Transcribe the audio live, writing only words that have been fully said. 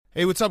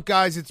Hey, what's up,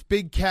 guys? It's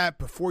Big Cat.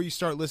 Before you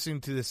start listening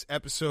to this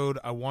episode,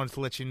 I wanted to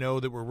let you know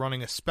that we're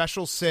running a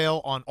special sale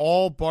on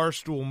all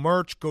Barstool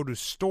merch. Go to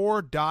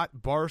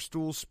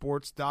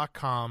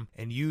store.barstoolsports.com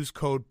and use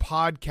code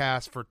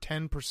PODCAST for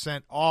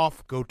 10%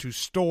 off. Go to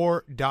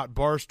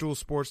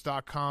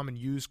store.barstoolsports.com and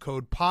use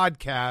code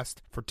PODCAST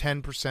for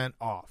 10%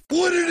 off.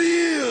 What it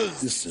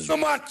is, this is the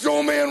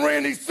Macho Man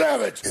Randy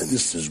Savage, and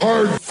this is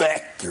Hard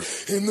Factor,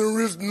 and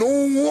there is no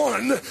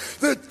one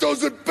that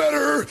does it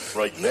better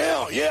right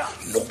now. Yeah,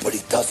 nobody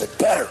does it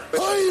better.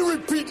 I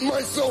ain't repeating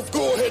myself.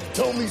 Go ahead,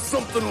 tell me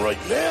something right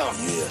now.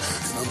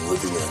 Yeah, and I'm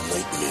living a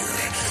nightmare,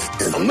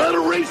 and I'm not a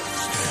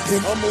racist,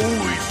 and I'm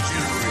always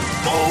cheering.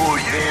 Oh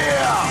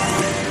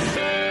yeah.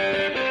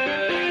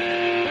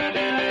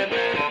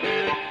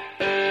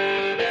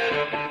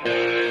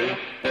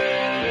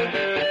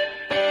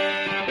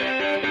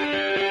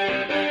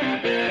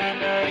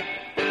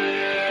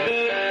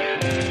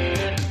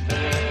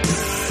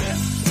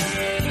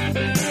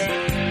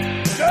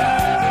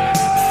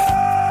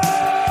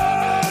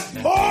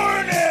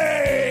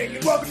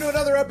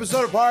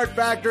 Episode of Hard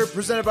Factor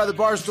presented by the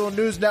Barstool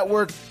News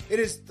Network. It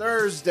is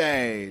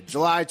Thursday,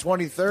 July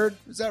 23rd.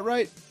 Is that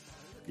right?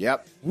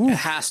 Yep. It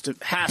has to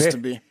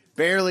be.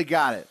 Barely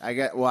got it. I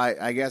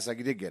guess I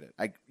did get it.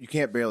 You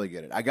can't barely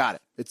get it. I got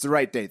it. It's the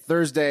right date.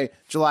 Thursday,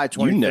 July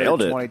 23rd,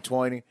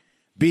 2020.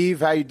 Beeve,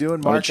 how you doing?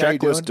 Mark, how you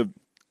doing?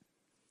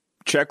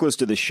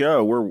 Checklist of the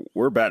show.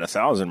 We're about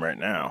 1,000 right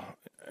now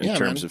in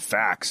terms of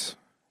facts.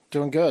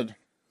 Doing good.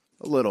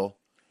 A little.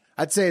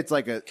 I'd say it's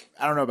like I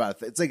don't know about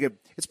it.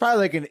 It's probably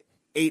like an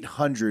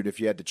 800 if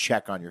you had to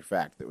check on your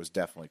fact that was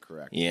definitely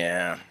correct.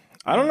 Yeah.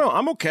 I don't know.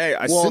 I'm okay.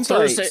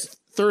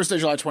 Thursday,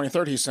 July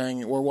 23rd, he's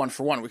saying we're 1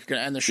 for 1. We could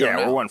end the show now.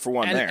 Yeah, we're 1 for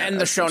 1 there.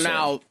 And the show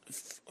now,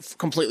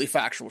 completely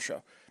factual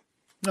show.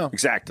 No.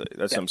 Exactly.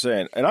 That's what I'm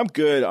saying. And I'm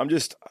good. I'm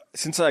just,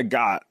 since I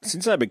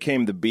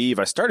became the Beeve,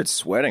 I started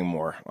sweating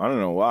more. I don't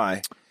know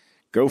why.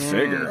 Go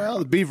figure. Well,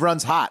 the Beeve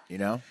runs hot, you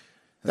know?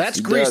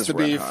 That's grease to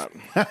beef.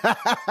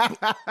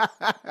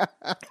 I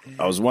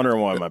was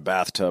wondering why my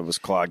bathtub was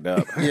clogged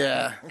up.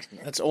 Yeah,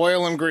 that's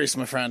oil and grease,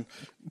 my friend.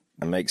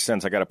 That makes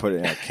sense. I got to put it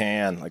in a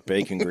can, like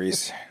bacon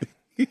grease.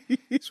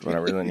 That's what I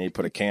really need.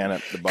 Put a can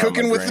at the bottom.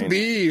 Cooking of with the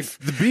Beeve.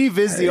 The Beeve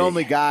is the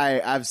only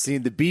guy I've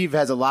seen. The Beeve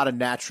has a lot of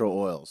natural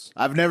oils.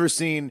 I've never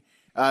seen.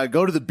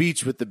 Go to the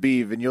beach with the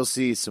Beeve, and you'll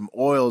see some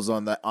oils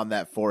on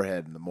that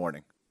forehead in the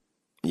morning.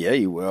 Yeah,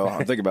 you will. I'm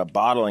thinking about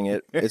bottling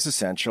it. It's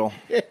essential.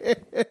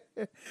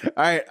 All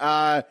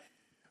right,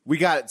 we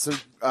got some.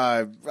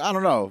 I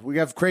don't know. We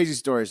have crazy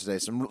stories today.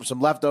 Some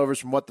leftovers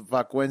from What the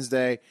Fuck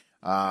Wednesday.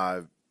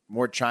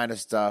 More China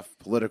stuff,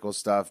 political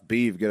stuff.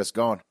 Beeve, get us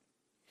going.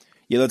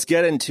 Yeah, let's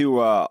get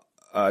into a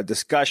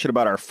discussion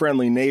about our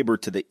friendly neighbor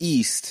to the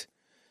east.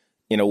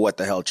 What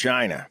the hell,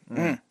 China?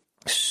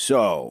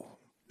 So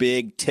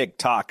big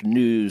TikTok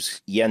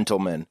news,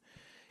 gentlemen.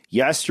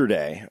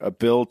 Yesterday, a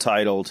bill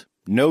titled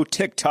 "No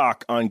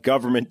TikTok on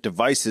Government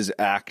Devices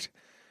Act"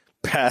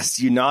 passed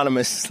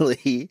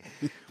unanimously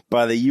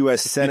by the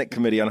U.S. Senate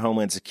Committee on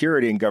Homeland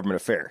Security and Government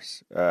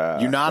Affairs.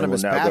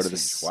 Unanimous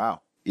passage.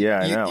 Wow. Yeah,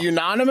 I know.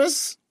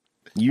 Unanimous?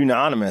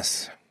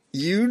 Unanimous.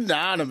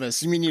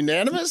 Unanimous. You mean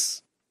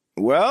unanimous?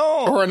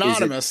 Well, or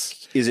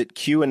anonymous? Is it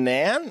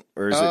QAnon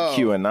or is it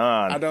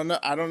QAnon? I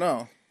don't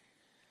know.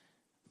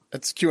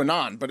 It's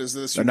QAnon, but is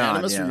this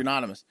unanimous or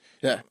unanimous?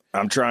 Yeah.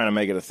 I'm trying to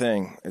make it a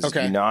thing. It's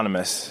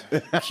unanimous.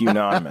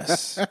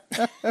 QAnonymous.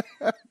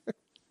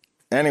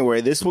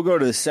 Anyway, this will go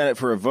to the Senate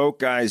for a vote,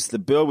 guys. The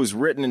bill was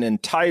written and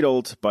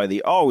entitled by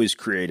the always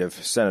creative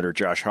Senator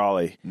Josh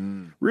Hawley.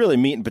 Really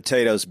meat and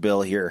potatoes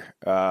bill here.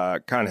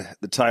 Kind of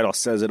the title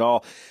says it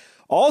all.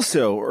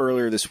 Also,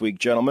 earlier this week,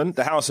 gentlemen,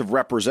 the House of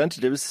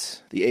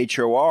Representatives, the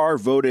HOR,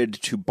 voted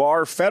to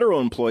bar federal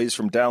employees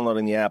from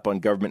downloading the app on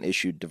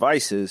government-issued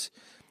devices.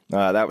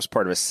 That was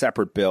part of a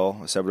separate bill,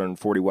 a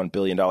 $741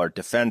 billion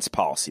defense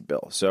policy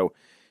bill. So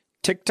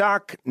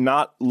TikTok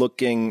not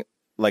looking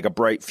like a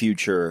bright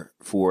future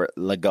for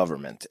the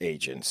government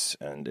agents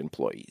and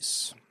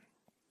employees.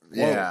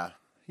 Yeah. Whoa.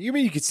 You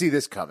mean you could see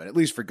this coming, at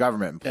least for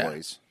government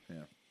employees.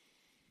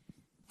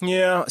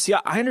 Yeah. See,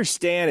 I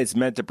understand it's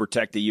meant to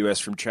protect the U.S.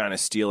 from China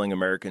stealing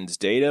Americans'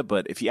 data,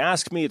 but if you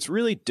ask me, it's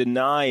really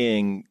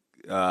denying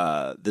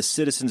the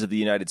citizens of the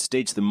United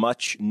States the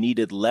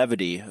much-needed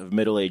levity of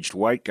middle-aged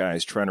white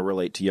guys trying to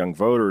relate to young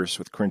voters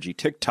with cringy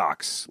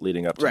TikToks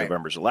leading up to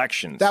November's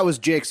elections. That was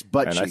Jake's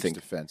butt-cheeks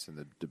defense in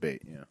the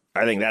debate. Yeah,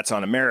 I think that's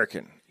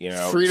un-American.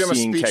 Freedom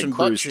seeing of speech Ted and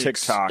Cruz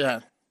butt-cheeks.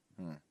 TikTok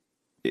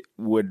it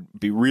would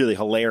be really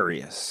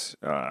hilarious.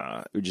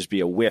 It would just be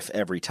a whiff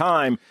every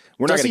time.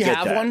 We're not going to get that.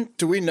 Does he have one?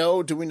 Do we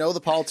know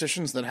the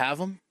politicians that have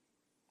them?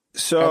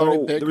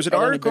 So there was an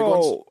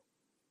article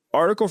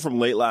from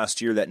late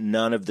last year that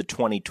none of the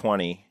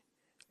 2020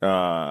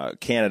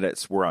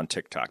 candidates were on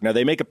TikTok. Now,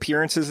 they make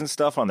appearances and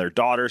stuff on their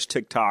daughter's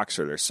TikToks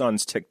or their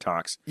son's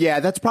TikToks. Yeah,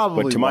 that's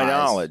probably But to my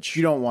knowledge,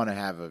 you don't want to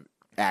have an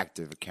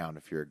active account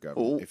if you're a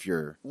government.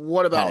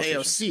 What about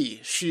AOC?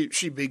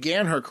 She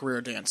began her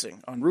career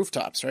dancing on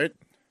rooftops, right?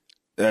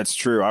 That's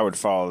true. I would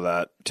follow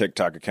that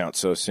TikTok account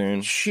so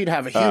soon. She'd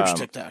have a huge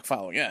TikTok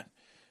following, yeah.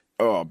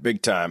 Oh,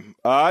 big time.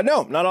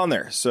 No, not on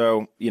there.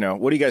 So,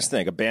 what do you guys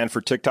think? A ban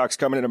for TikTok's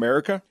coming in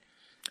America?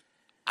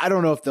 I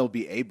don't know if they'll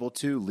be able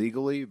to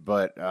legally,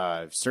 but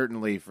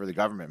certainly for the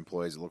government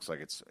employees, it looks like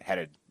it's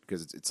headed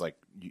because it's like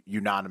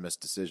unanimous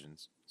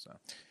decisions. So,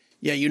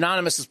 yeah,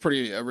 unanimous is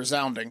pretty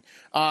resounding.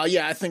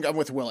 Yeah, I think I'm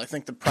with Will. I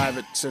think the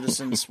private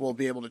citizens will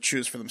be able to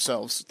choose for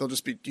themselves. They'll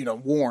just be,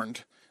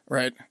 warned,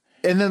 right?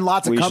 And then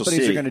lots of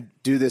companies are going to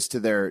do this to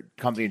their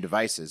company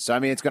devices. So, I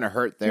mean, it's going to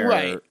hurt their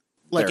right.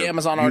 Like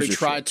Amazon already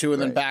tried to, and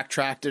then right.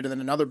 backtracked it, and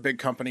then another big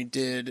company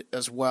did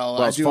as well.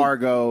 Wells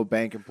Fargo,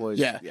 bank employees.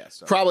 Yeah,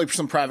 so. Probably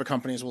some private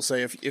companies will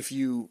say if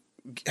you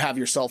have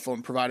your cell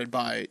phone provided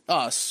by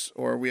us,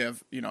 or we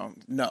have,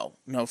 no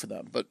for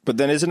them. But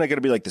then isn't it going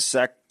to be like the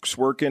sex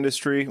work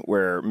industry,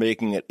 where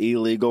making it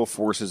illegal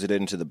forces it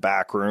into the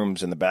back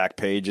rooms and the back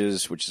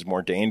pages, which is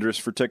more dangerous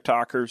for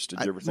TikTokers? Did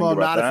you ever think about that?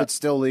 Well, not if it's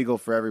still legal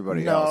for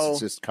everybody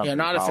else. It's just company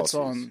policies.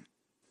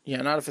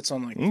 Not if it's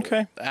on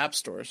the app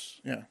stores.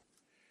 Yeah.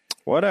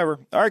 Whatever.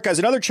 All right, guys,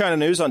 another China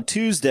news. On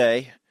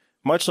Tuesday,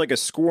 much like a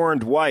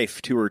scorned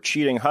wife to her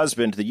cheating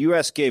husband, the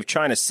U.S. gave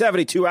China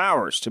 72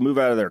 hours to move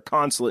out of their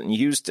consulate in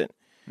Houston.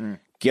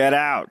 Get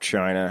out,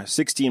 China.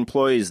 60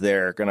 employees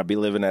there are going to be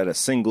living at a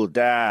single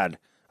dad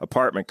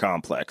apartment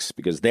complex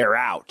because they're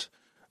out.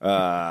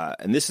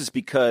 And this is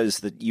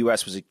because the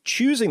U.S. was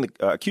accusing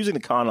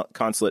the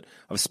consulate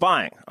of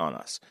spying on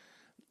us.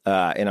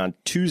 And on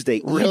Tuesday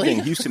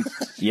evening, Houston...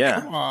 Yeah.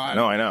 Come on.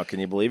 No, I know.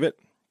 Can you believe it?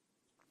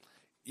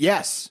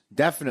 Yes,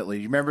 definitely.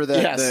 You remember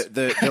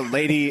the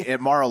lady at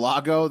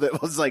Mar-a-Lago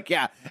that was like,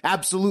 yeah,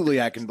 absolutely,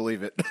 I can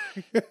believe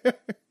it.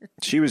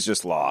 She was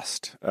just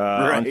lost.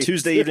 Right. On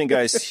Tuesday evening,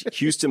 guys,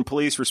 Houston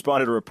police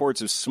responded to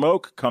reports of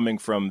smoke coming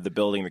from the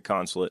building, the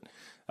consulate,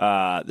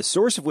 the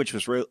source of which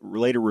was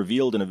later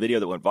revealed in a video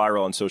that went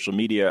viral on social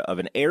media of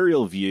an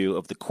aerial view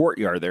of the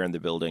courtyard there in the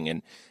building.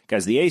 And,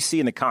 guys, the AC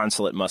in the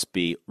consulate must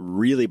be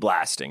really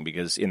blasting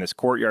because in this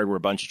courtyard were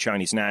a bunch of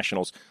Chinese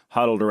nationals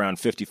huddled around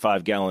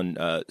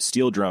 55-gallon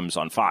steel drums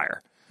on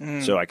fire.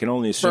 So I can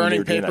only assume they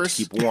were doing that to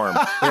keep warm.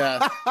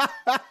 Yeah.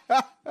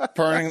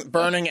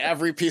 Burning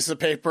every piece of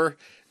paper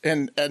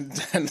and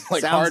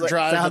like hard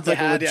drives. Sounds like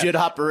a legit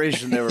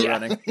operation they were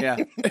running.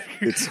 Yeah.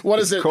 What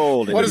is it?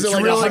 Cold. What is it,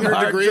 like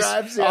 100 degrees?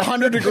 Drives, yeah.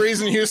 100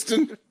 degrees in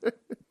Houston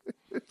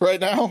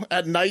right now.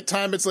 At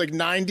nighttime, it's like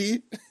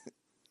 90.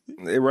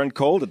 They run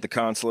cold at the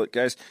consulate,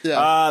 guys.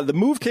 Yeah. The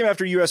move came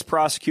after U.S.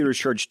 prosecutors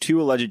charged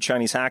 2 alleged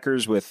Chinese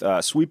hackers with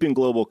a sweeping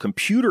global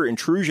computer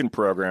intrusion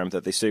program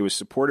that they say was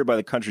supported by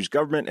the country's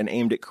government and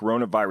aimed at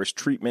coronavirus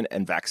treatment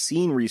and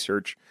vaccine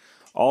research.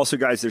 Also,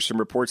 guys, there's some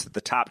reports that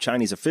the top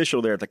Chinese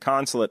official there at the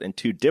consulate and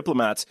 2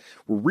 diplomats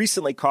were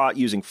recently caught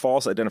using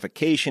false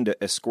identification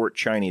to escort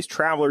Chinese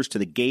travelers to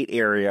the gate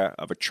area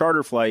of a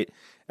charter flight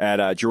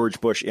at George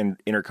Bush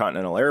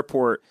Intercontinental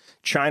Airport.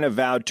 China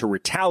vowed to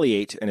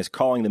retaliate and is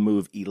calling the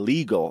move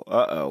illegal.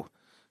 Uh-oh.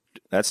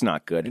 That's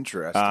not good.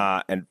 Interesting.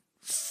 And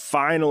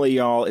finally,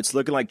 y'all, it's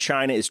looking like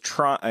China is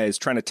trying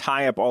to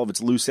tie up all of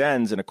its loose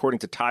ends. And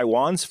according to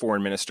Taiwan's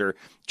foreign minister,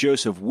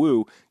 Joseph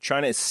Wu,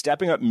 China is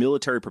stepping up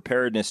military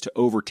preparedness to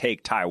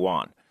overtake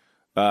Taiwan.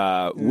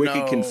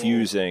 Wicked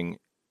confusing.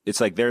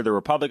 It's like they're the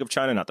Republic of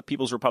China, not the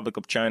People's Republic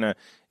of China.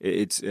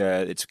 It's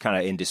kind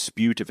of in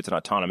dispute if it's an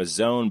autonomous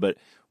zone. But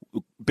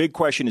big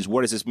question is,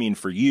 what does this mean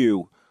for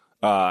you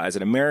as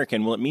an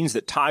American? Well, it means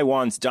that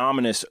Taiwan's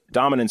dominance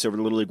over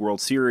the Little League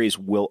World Series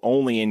will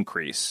only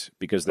increase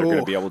because they're going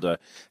to be able to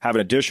have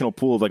an additional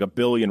pool of like 1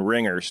 billion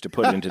ringers to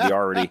put into the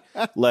already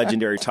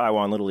legendary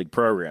Taiwan Little League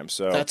program.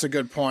 So that's a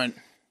good point.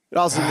 It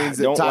also means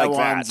that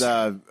Taiwan's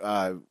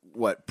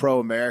like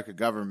pro-America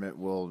government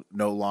will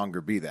no longer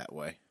be that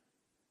way.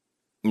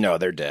 No,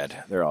 they're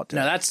dead. They're all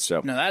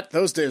dead.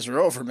 Those days are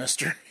over,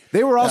 mister.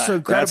 They were also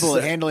incredible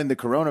at handling the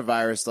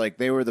coronavirus. Like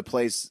they were the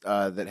place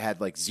that had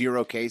like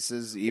 0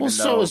 cases.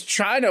 So was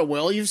China.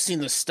 Will, you've seen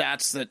the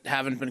stats that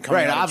haven't been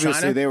coming out of China.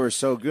 Obviously, they were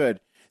so good.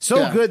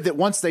 Good that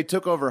once they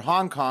took over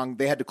Hong Kong,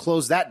 they had to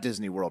close that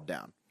Disney World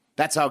down.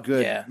 That's how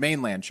good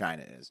mainland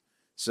China is.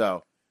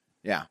 So,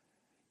 yeah.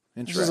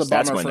 Interesting.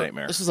 That's my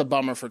nightmare. This is a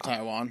bummer for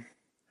Taiwan.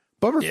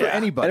 Bummer for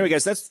anybody. Anyway,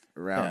 guys, that's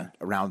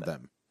around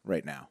them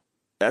right now.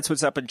 That's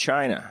what's up in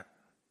China.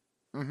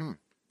 Mm-hmm.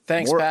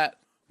 Thanks, Pat.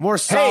 More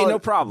solid, no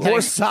problem.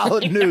 More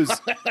solid news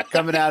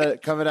coming out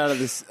of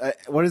this.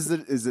 What is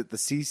it? Is it the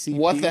CCP?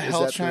 What the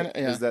hell, China?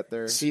 Is that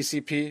their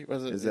CCP?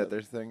 Is that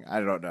their thing?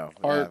 I don't know.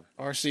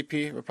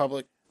 RCP,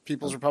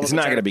 People's Republic. It's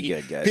not going to be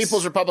good, guys.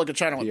 People's Republic of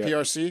China.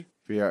 PRC.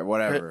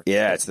 Whatever.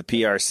 Yeah, it's the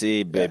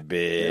PRC,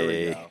 baby. There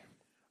we go.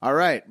 All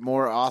right,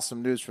 more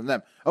awesome news from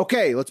them.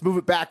 Okay, let's move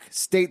it back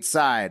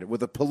stateside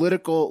with a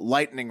political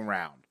lightning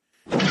round.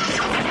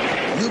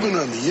 Living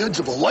on the edge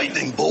of a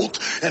lightning bolt,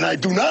 and I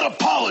do not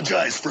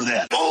apologize for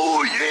that.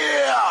 Oh,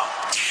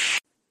 yeah!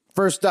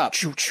 First up,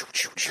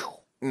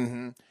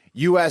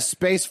 U.S.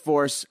 Space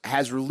Force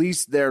has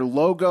released their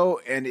logo,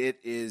 and it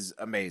is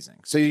amazing.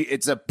 So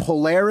it's a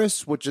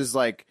Polaris, which is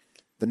like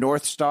the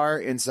North Star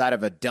inside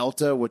of a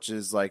delta, which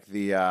is like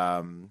the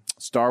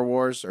Star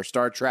Wars or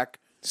Star Trek.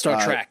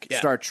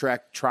 Star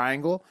Trek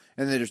triangle.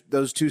 And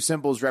those two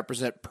symbols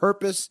represent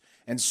purpose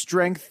and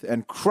strength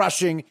and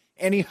crushing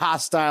any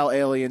hostile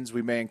aliens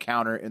we may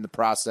encounter in the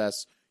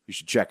process. You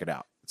should check it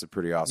out. It's a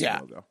pretty awesome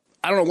logo.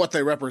 I don't know what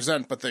they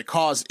represent, but they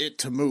cause it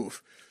to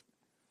move.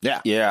 Yeah.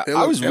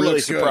 I was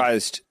really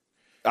surprised.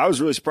 I was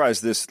really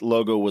surprised this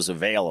logo was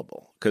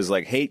available because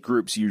like hate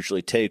groups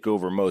usually take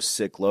over most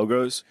sick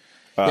logos.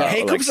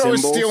 Hate groups are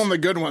always stealing the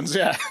good ones.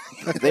 Yeah,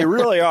 they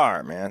really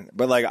are, man.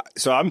 But like,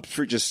 so I'm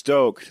just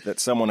stoked that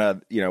someone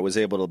had, was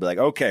able to be like,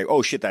 okay,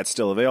 oh shit, that's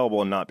still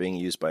available and not being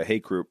used by a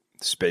hate group,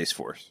 Space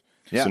Force.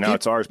 Yeah. So now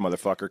it's ours,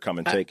 motherfucker. Come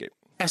and take it.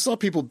 I saw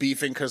people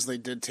beefing because they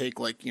did take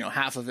like,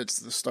 half of it's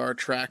the Star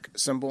Trek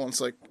symbol. And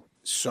it's like,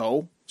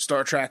 so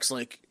Star Trek's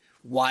like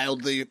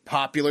wildly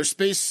popular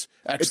space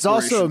exploration. It's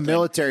also a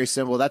military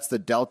symbol. That's the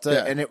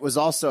Delta. And it was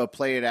also a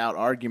played out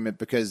argument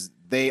because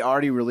they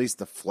already released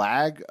the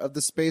flag of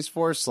the Space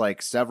Force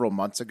like several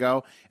months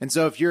ago. And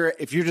so if you're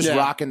just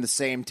rocking the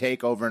same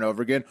take over and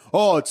over again,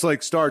 oh, it's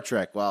like Star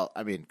Trek. Well,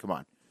 I mean, come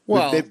on.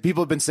 Well,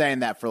 people have been saying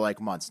that for like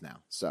months now.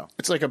 So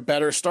it's like a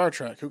better Star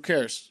Trek. Who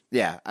cares?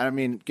 Yeah. I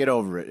mean, get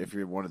over it if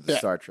you're one of the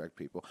Star Trek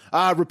people.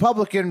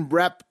 Republican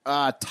Rep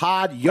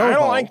Todd Yoho. I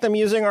don't like them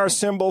using our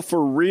symbol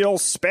for real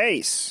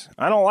space.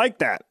 I don't like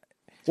that.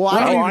 Well,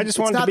 I just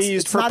want it to be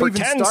used for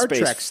pretend even Star space.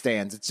 Trek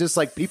stands. It's just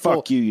like people.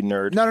 Fuck you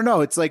nerd.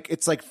 No. It's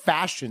like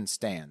fashion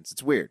stands.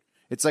 It's weird.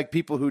 It's like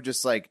people who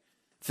just like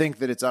think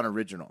that it's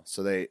unoriginal.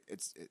 So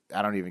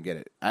I don't even get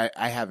it.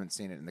 I haven't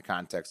seen it in the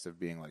context of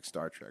being like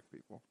Star Trek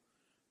people.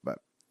 But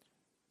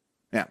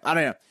yeah, I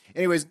don't know.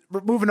 Anyways,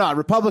 moving on.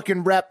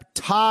 Republican Rep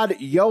Todd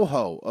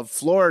Yoho of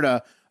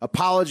Florida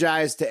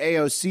apologized to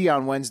AOC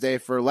on Wednesday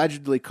for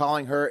allegedly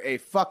calling her a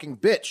fucking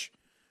bitch.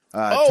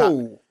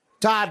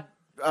 Todd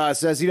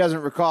says he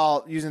doesn't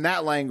recall using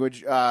that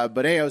language, but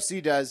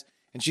AOC does,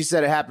 and she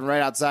said it happened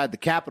right outside the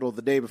Capitol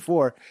the day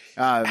before.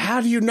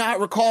 How do you not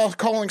recall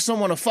calling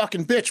someone a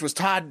fucking bitch? Was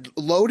Todd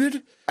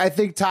loaded? I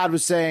think Todd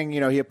was saying,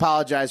 he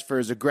apologized for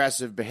his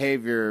aggressive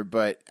behavior,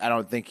 but I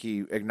don't think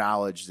he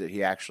acknowledged that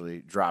he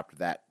actually dropped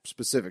that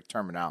specific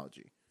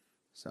terminology.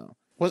 So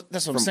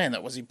that's what I'm saying.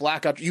 That was he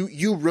blackout?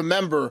 You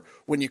remember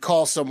when you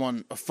call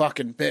someone a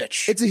fucking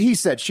bitch? It's a he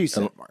said, she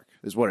said, Mark.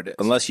 Is what it is.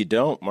 Unless you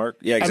don't, Mark.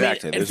 Yeah,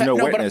 exactly. There's no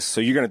witness,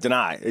 so you're going to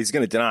deny. He's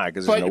going to deny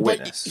because there's no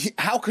witness.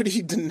 How could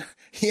he deny?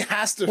 He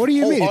has to. What do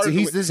you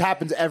mean? This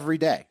happens every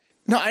day.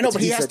 No, I know,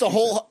 but he has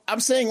to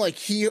I'm saying like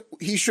he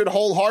should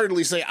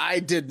wholeheartedly say I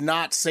did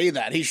not say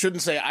that. He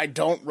shouldn't say I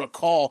don't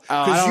recall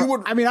because you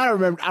would. I mean, I don't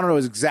remember. I don't know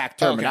his exact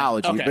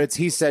terminology, but it's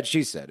he said,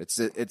 she said.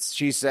 It's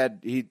she said,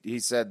 he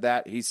said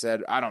that. He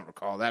said I don't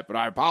recall that, but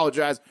I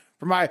apologize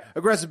for my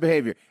aggressive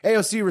behavior.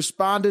 AOC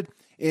responded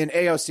in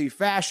AOC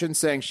fashion,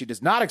 saying she does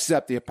not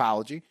accept the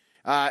apology,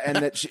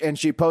 and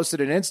she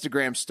posted an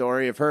Instagram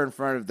story of her in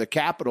front of the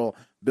Capitol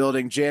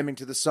building jamming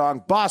to the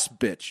song "Boss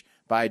Bitch"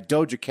 by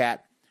Doja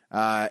Cat,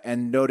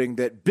 and noting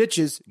that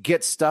bitches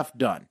get stuff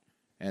done.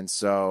 And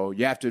so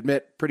you have to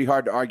admit, pretty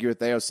hard to argue with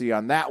AOC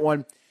on that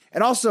one.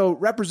 And also,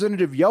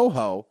 Representative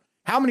Yoho,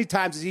 how many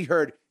times has he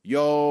heard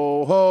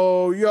 "Yo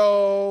ho,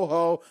 yo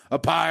ho, a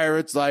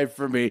pirate's life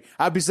for me"?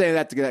 I'd be saying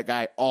that to that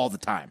guy all the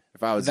time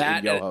if I was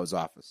in Yoho's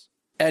office.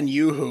 And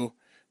Yoo-hoo.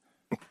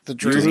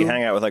 Does he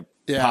hang out with like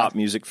pop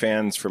music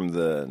fans from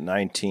the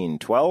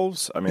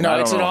 1912s? I mean,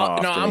 I don't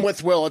know. I'm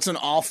with Will. It's an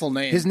awful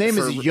name. His name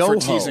is Yoho. For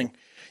teasing.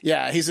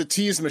 Yeah, he's a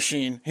tease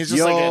machine. He's just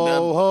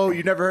Yo-ho.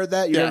 You never heard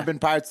that? You never been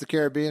Pirates of the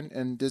Caribbean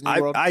and Disney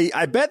World?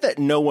 I bet that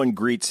no one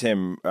greets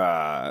him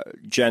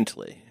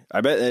gently. I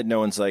bet that no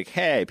one's like,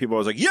 hey. People are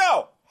always like,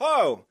 yo,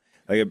 ho.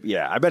 Like,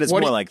 I bet it's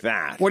more like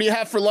that. What do you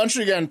have for lunch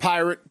again,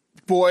 pirate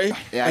boy?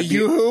 Yeah,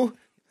 Yoo-hoo?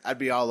 I'd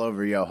be all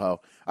over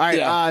Yoho. All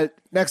right,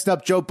 next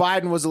up, Joe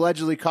Biden was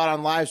allegedly caught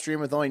on live stream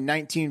with only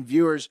 19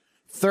 viewers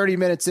 30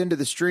 minutes into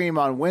the stream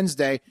on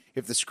Wednesday,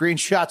 if the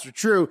screenshots are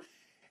true.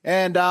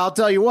 And I'll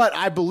tell you what,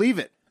 I believe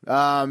it.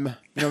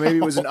 Maybe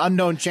it was an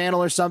unknown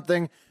channel or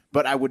something,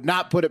 but I would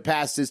not put it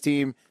past his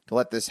team to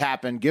let this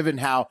happen, given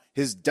how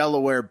his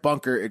Delaware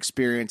bunker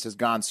experience has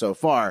gone so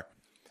far.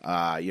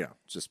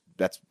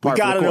 That's part. We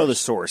got to know the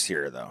source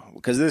here, though,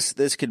 because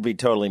this could be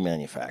totally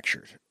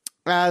manufactured.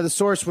 The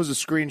source was a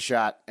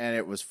screenshot, and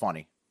it was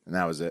funny. And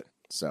that was it.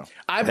 So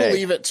I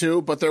believe it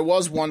too, but there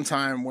was one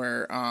time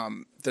where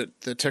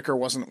the ticker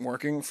wasn't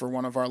working for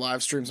one of our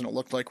live streams, and it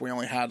looked like we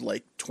only had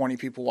like 20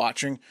 people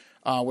watching,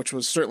 which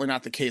was certainly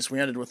not the case. We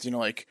ended with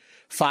like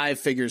 5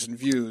 figures in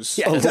views.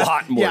 Yeah, a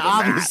lot more. Yeah,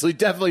 obviously,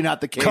 definitely not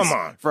the case. Come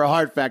on, for a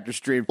Hard Factor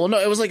stream. Well, no,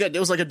 it was like a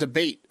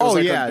debate.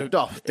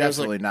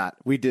 Definitely not.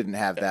 We didn't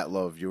have that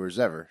low of viewers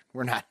ever.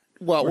 We're not.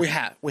 Well, we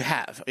have.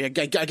 I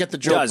get the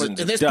joke. But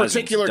in this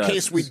particular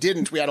case, we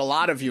didn't. We had a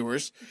lot of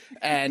viewers,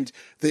 and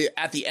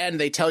at the end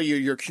they tell you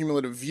your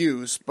cumulative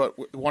views,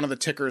 but one of the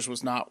tickers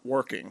was not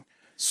working.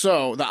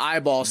 So the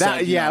eyeball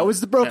said, it was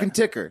the broken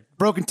ticker.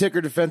 Broken ticker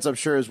defense, I'm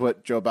sure, is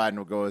what Joe Biden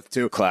will go with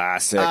too.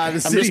 Classic. I'm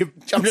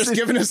just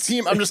giving his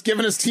team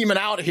an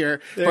out here,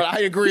 but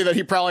I agree that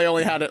he probably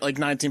only had like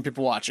 19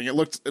 people watching. It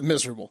looked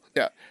miserable.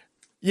 Yeah.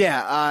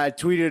 Yeah, I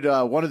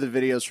tweeted one of the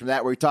videos from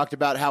that where he talked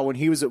about how when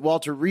he was at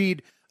Walter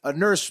Reed, a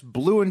nurse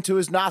blew into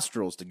his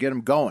nostrils to get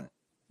him going,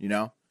 you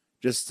know?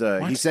 Just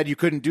he said you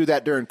couldn't do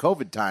that during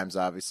COVID times,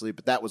 obviously,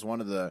 but that was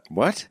one of the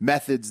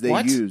methods they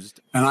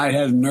used. And I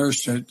had a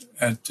nurse at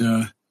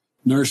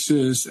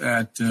nurses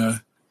at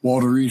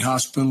Walter Reed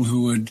Hospital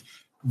who would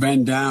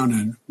bend down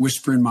and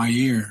whisper in my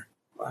ear.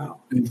 Wow.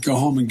 And go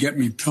home and get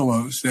me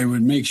pillows. They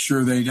would make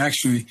sure they'd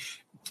actually,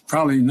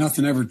 probably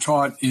nothing ever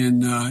taught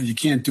in, you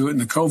can't do it in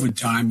the COVID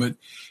time, but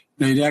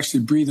they'd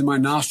actually breathe in my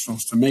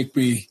nostrils to make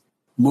me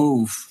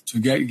move, to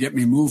get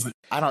me moving.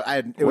 What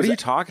are you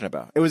talking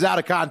about? It was out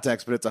of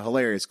context, but it's a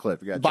hilarious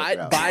clip. You got check it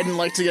out. Biden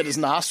liked to get his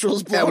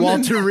nostrils blown. Yeah,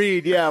 Walter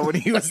Reed. Yeah, when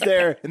he was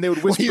there, and they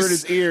would whisper in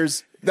his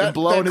ears and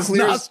blow in his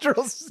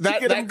nostrils.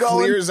 That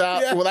clears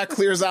out. Yeah. Well, that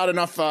clears out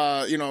enough,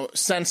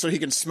 sense so he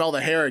can smell the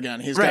hair again.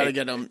 He's got to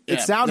get him. Yeah,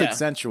 it sounded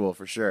sensual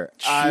for sure.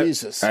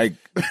 Jesus. Hey,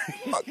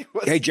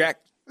 Jack,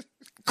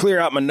 clear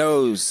out my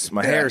nose,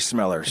 my hair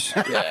smellers.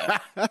 Yeah.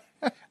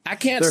 I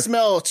can't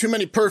smell too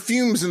many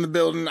perfumes in the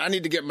building. I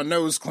need to get my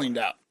nose cleaned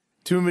out.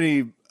 Too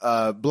many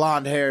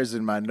blonde hairs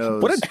in my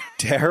nose. What a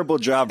terrible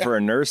job for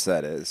a nurse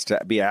that is,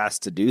 to be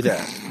asked to do that.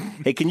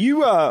 Hey, can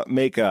you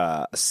make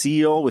a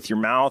seal with your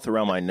mouth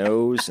around my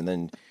nose and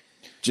then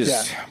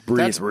just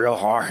breathe real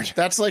hard?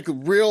 That's like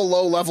real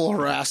low-level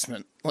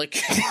harassment. Like,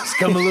 just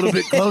come a little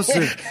bit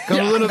closer. A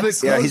little bit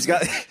closer. Yeah, he's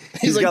got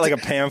like a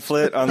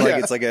pamphlet on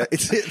like it's like if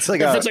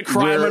it's a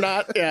crime or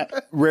not. Yeah,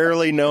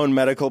 rarely known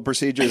medical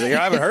procedures. Like,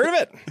 I haven't heard of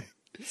it.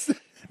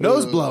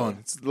 Nose blowing.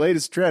 It's the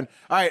latest trend.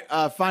 All right,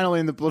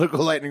 finally in the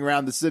political lightning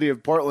round, the city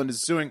of Portland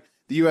is suing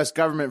the U.S.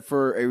 government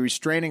for a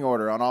restraining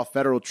order on all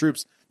federal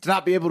troops to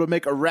not be able to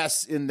make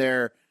arrests in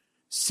their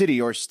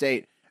city or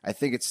state.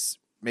 Let's just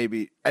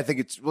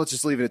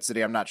leave it at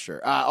city. I'm not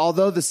sure.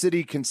 Although the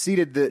city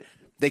conceded that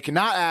they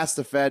cannot ask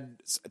the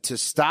feds to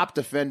stop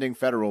defending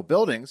federal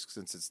buildings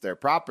since it's their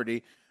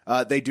property,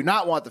 they do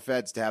not want the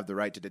feds to have the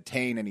right to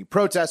detain any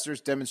protesters,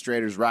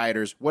 demonstrators,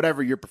 rioters,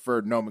 whatever your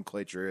preferred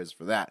nomenclature is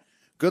for that.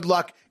 Good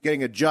luck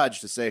getting a judge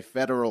to say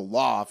federal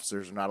law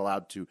officers are not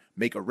allowed to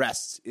make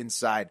arrests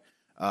inside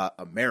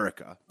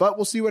America. But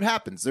we'll see what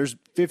happens. There's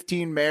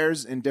 15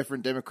 mayors in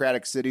different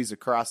Democratic cities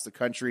across the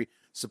country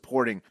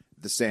supporting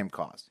the same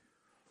cause.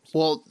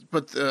 Well,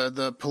 but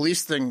the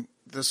police thing,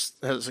 this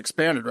has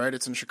expanded, right?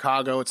 It's in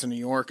Chicago, it's in New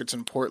York, it's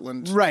in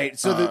Portland. Right.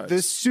 So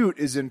this suit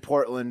is in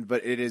Portland,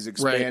 but it is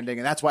expanding. Right.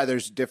 And that's why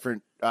there's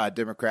different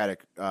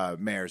Democratic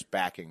mayors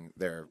backing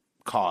their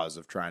cause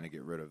of trying to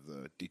get rid of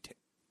the detention.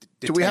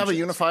 Do we have a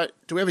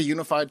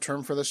unified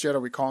term for this yet? Are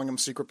we calling them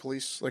secret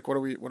police? Like, what are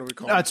we calling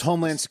them? It's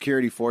Homeland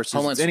Security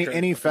Forces.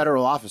 Any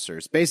federal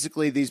officers.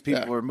 Basically, these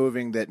people are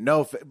moving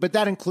but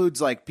that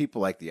includes like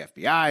people like the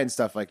FBI and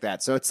stuff like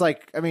that. So it's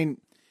like, I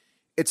mean,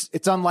 it's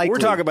unlikely. We're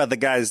talking about the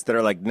guys that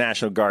are like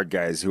National Guard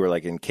guys who are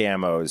like in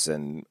camos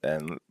and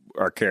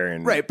are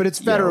carrying but it's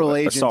federal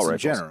agents in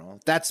general.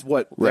 That's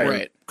what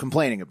they're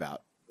complaining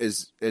about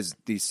is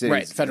these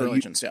cities. Federal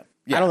agents, yeah.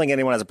 I don't think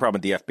anyone has a problem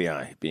with the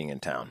FBI being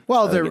in town.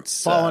 Well, they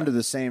fall under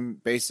the same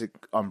basic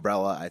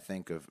umbrella, I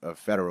think, of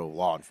federal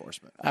law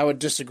enforcement. I would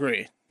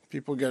disagree.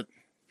 People get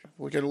a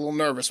little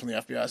nervous when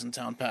the FBI's in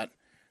town, Pat.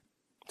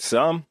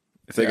 Some,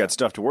 if they got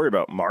stuff to worry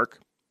about, Mark.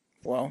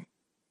 Well,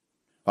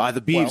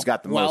 the Beavs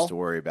got the most to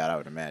worry about, I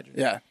would imagine.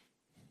 Yeah.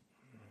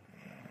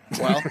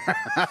 Well,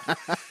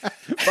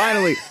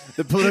 finally,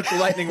 the political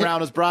lightning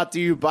round is brought to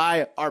you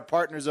by our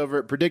partners over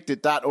at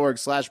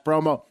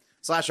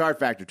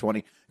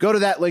predictit.org/promo/RFactor20. Go to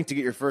that link to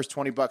get your first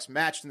 $20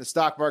 matched in the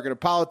stock market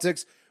of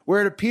politics, where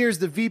it appears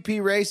the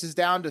VP race is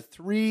down to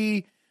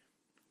 3.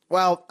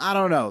 Well, I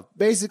don't know.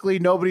 Basically,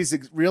 nobody's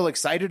real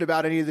excited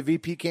about any of the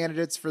VP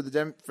candidates for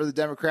the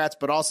Democrats,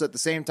 but also at the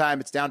same time,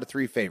 it's down to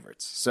 3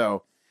 favorites.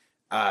 So,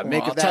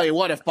 I'll tell you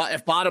what.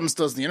 If Bottoms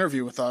does the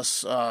interview with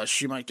us,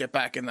 she might get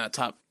back in that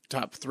top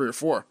 3 or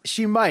 4.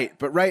 She might,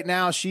 but right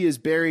now she is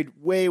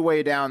buried way,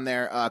 way down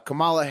there.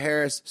 Kamala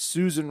Harris,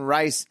 Susan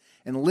Rice,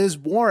 and Liz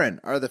Warren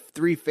are the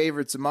 3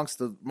 favorites amongst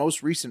the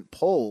most recent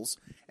polls.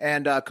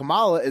 And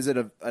Kamala is at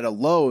a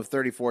low of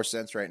 34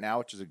 cents right now,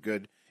 which is a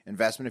good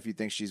investment if you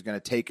think she's going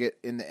to take it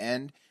in the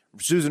end.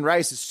 Susan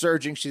Rice is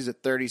surging. She's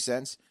at 30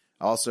 cents.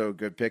 Also a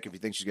good pick if you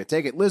think she's going to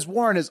take it. Liz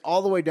Warren is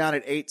all the way down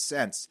at 8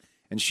 cents.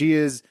 And she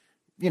is,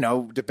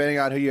 depending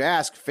on who you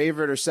ask,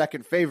 favorite or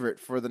second favorite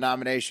for the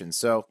nomination.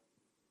 So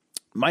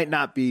might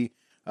not be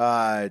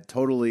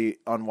totally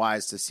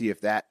unwise to see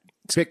if that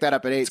pick that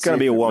up at 8. It's going to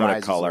be a woman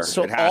of color.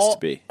 So it has to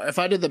be. If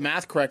I did the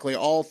math correctly,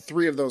 all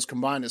 3 of those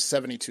combined is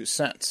 72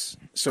 cents.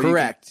 So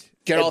correct.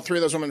 Get all 3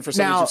 of those women for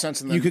 72 cents,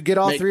 and then you could get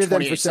all 3 of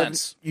them for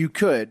cents. You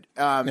could.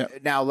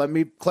 Now let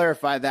me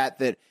clarify that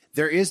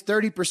there is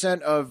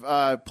 30%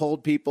 of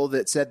polled people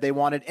that said they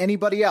wanted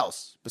anybody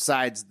else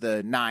besides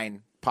the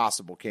 9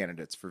 possible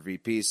candidates for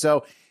VP.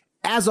 So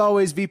as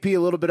always, VP a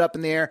little bit up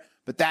in the air,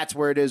 but that's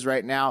where it is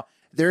right now.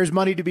 there's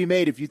money to be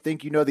made if you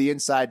think you know the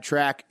inside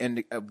track,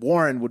 and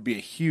Warren would be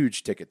a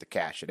huge ticket to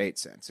cash at 8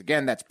 cents.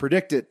 Again, that's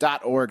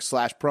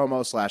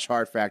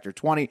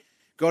predictit.org/promo/hardfactor20.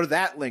 Go to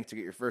that link to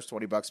get your first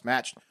 $20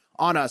 matched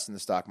on us in the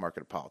stock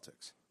market of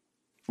politics.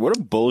 What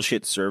a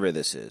bullshit survey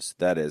this is.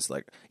 That is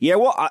like, yeah,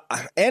 well,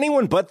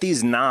 anyone but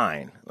these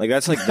 9. Like,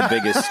 that's like the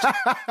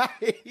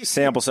biggest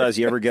sample size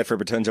you ever get for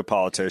potential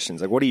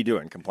politicians. Like, what are you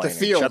doing? Complaining.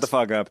 Shut the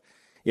fuck up.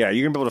 Yeah,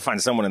 you're going to be able to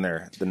find someone in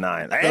there, the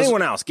 9.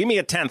 Anyone else? Give me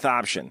a 10th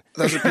option.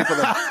 Those are people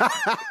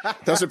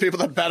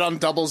that bet on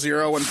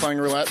 00 when playing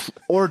roulette.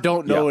 Or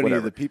don't know any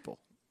of the people.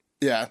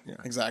 Yeah,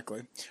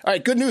 exactly. All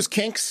right, good news,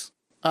 Kinks.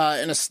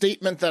 In a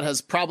statement that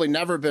has probably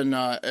never been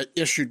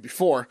issued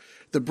before,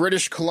 the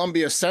British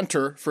Columbia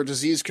Center for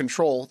Disease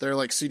Control, they're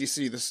like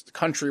CDC, this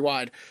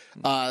countrywide,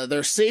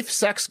 their safe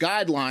sex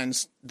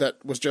guidelines that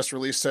was just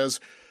released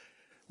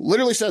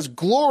literally says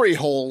glory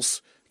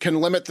holes can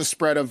limit the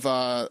spread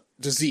of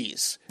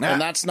disease. And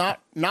that's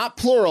not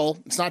plural.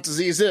 It's not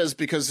diseases,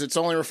 because it's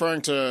only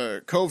referring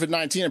to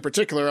COVID-19 in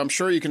particular. I'm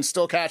sure you can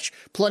still catch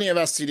plenty of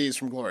STDs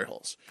from glory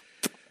holes.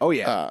 Oh,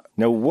 yeah.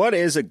 Now, what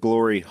is a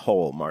glory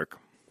hole, Mark?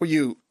 Well,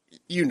 you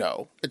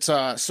know, it's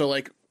so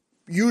like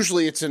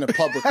usually it's in a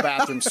public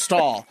bathroom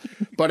stall,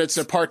 but it's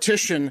a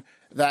partition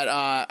that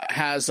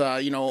has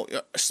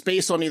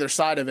space on either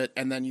side of it,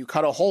 and then you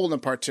cut a hole in the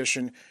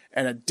partition,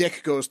 and a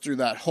dick goes through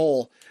that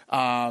hole,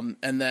 and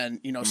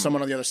then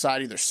someone on the other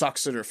side either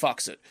sucks it or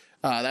fucks it.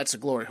 That's a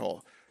glory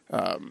hole.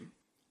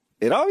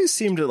 It always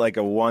seemed like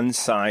a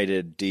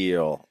one-sided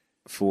deal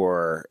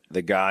for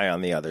the guy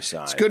on the other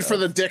side. It's good for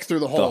the dick through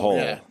the hole.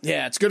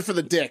 Yeah, it's good for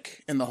the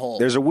dick in the hole.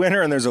 There's a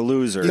winner and there's a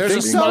loser. There's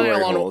a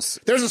smile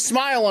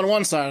on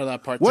one side of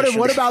that partition.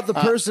 What about the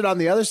person on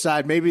the other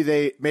side? Maybe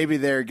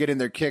they're getting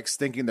their kicks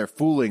thinking they're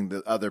fooling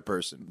the other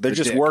person. They're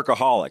just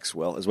workaholics,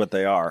 Will, is what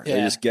they are. Yeah.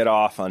 They just get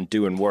off on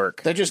doing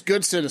work. They're just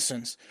good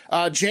citizens.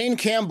 Jane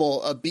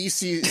Campbell, a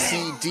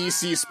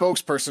BCCDC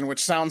spokesperson,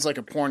 which sounds like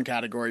a porn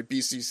category,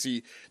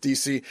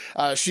 BCCDC,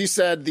 she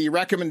said the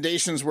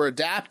recommendations were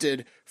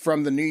adapted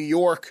from the New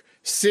York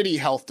City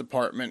Health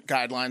Department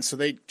guidelines. So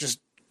they just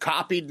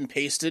copied and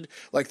pasted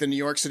like the New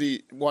York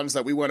City ones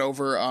that we went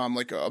over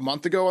like a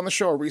month ago on the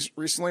show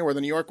recently, where the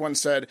New York one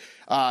said,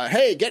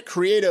 hey, get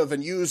creative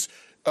and use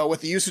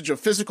with the usage of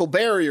physical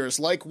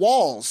barriers like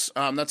walls.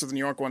 That's what the New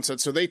York one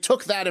said. So they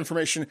took that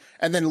information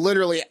and then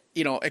literally,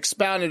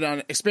 expanded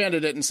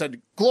it and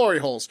said glory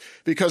holes,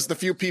 because the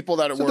few people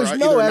that were there's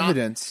no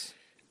evidence.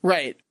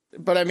 Right.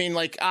 But I mean,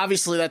 like,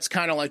 obviously that's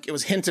kind of like it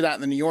was hinted at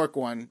in the New York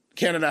one.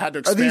 Canada had to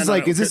expand. Are these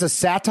like, is this a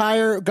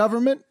satire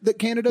government that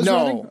Canada's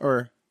running?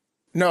 Or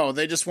no,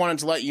 they just wanted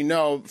to let you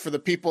know, for the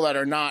people that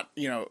are not,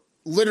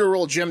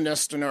 literal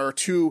gymnasts and are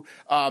too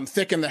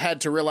thick in the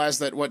head to realize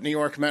that what New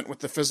York meant with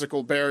the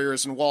physical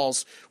barriers and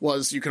walls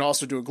was you can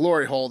also do a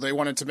glory hole. They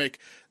wanted to make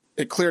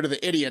it clear to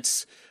the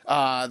idiots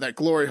that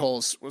glory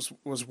holes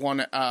was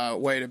one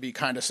way to be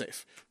kind of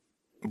safe.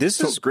 This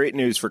is great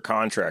news for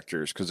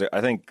contractors, because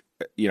I think,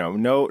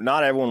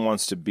 not everyone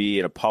wants to be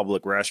in a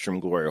public restroom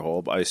glory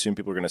hole, but I assume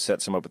people are going to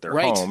set some up at their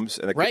homes,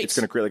 and it's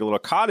going to create like a little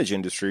cottage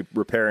industry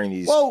repairing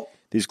these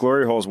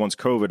glory holes once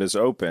COVID is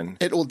open.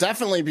 It will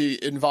definitely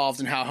be involved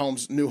in how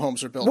new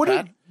homes are built.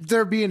 Would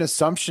there be an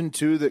assumption,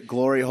 too, that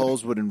glory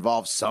holes would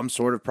involve some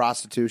sort of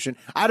prostitution?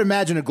 I'd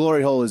imagine a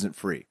glory hole isn't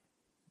free.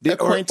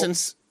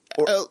 Acquaintance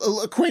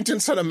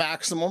at a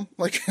maximum,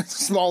 like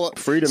small.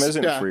 Freedom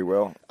isn't free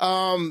will.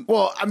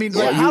 Well, I mean,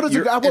 how does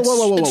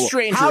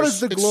how does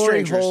the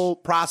glory hole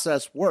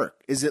process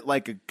work? Is it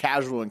like a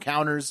casual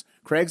encounters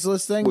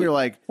Craigslist thing? You're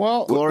like,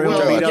 glory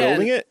hole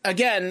building it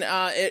again.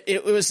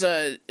 It was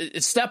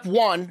it's step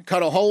 1,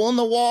 cut a hole in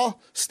the wall.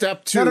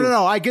 Step 2,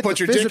 no. I get the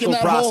physical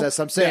process.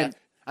 Hole.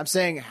 I'm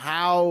saying,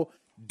 how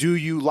do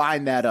you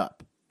line that up?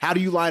 How do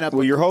you line up?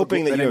 Well, you're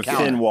hoping that you have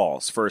thin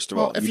walls, first of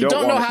all. If you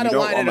don't know how to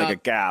line it up, like a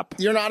gap.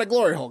 You're not a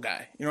glory hole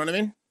guy. You know what I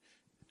mean?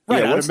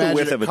 Right. Yeah, what's the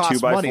width of a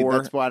 2x4?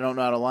 That's why I don't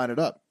know how to line it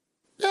up.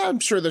 Yeah,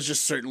 I'm sure there's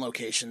just certain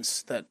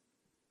locations that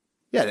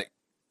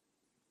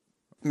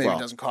maybe it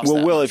doesn't cost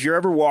that Will, much. if you're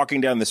ever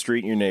walking down the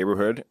street in your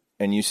neighborhood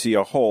and you see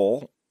a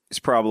hole, it's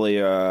probably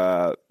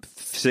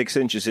 6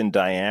 inches in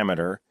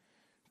diameter,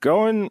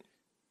 go and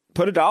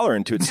put $1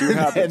 into it, see what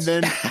happens.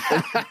 And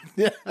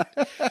then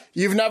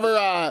You've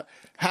never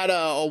had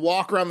a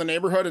walk around the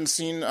neighborhood and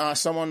seen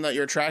someone that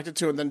you're attracted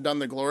to and then done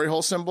the glory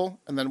hole symbol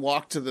and then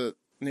walked to the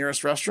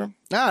nearest restroom?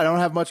 No, I don't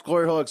have much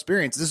glory hole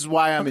experience. This is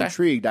why I'm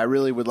intrigued. I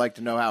really would like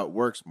to know how it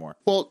works more.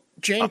 Well,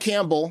 Jane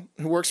Campbell,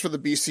 who works for the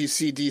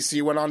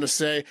BCCDC, went on to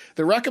say,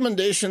 the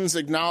recommendations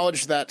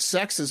acknowledge that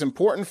sex is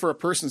important for a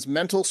person's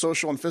mental,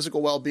 social, and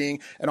physical well-being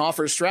and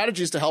offers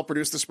strategies to help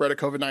reduce the spread of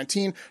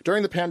COVID-19.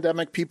 During the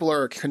pandemic, people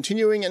are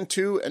continuing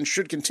into and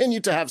should continue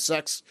to have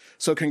sex.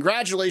 So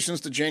congratulations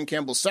to Jane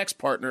Campbell's sex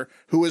partner,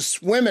 who is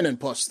swimming in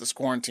puss this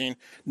quarantine.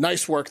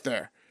 Nice work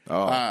there.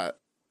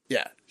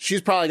 Yeah,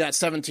 she's probably got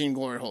 17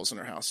 glory holes in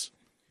her house.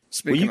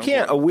 Speaking you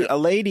can't, a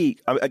lady,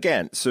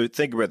 again, so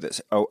think about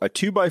this. A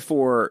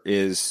 2x4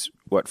 is,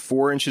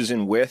 4 inches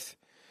in width?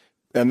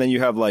 and then you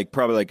have like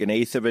probably like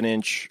 1/8 of an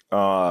inch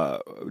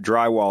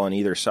drywall on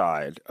either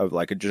side of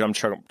like I'm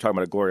talking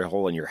about a glory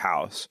hole in your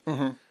house.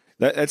 Mm-hmm.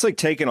 That's like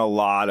taking a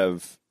lot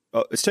of.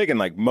 It's taken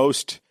like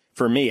most.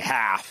 For me,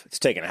 half. It's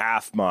taken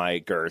half my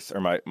girth or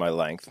my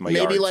length, my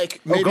maybe yards.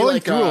 Going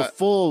like through a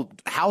full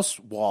house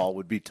wall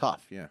would be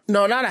tough. Yeah.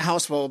 No, not a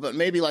house wall, but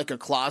maybe like a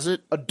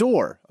closet, A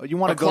door. You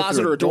want a to go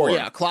closet through or a door.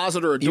 Yeah, a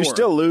closet or a door. You're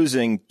still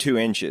losing 2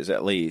 inches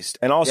at least.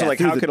 And also, Yeah, like,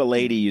 through how the- could a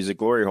lady use a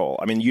glory hole?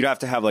 I mean, you'd have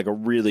to have like a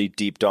really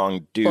deep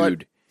dong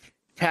dude.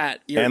 Pat,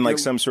 And, like,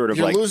 some sort of,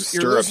 like, you're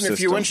stirrup losing a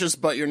few system. inches,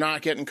 but you're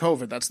not getting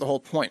COVID. That's the whole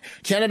point.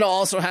 Canada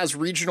also has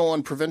regional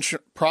and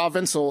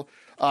provincial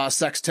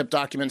sex tip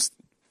documents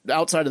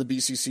outside of the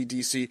BCC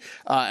DC,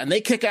 and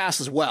they kick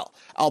ass as well.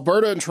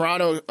 Alberta and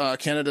Toronto,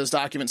 Canada's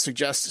documents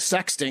suggest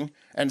sexting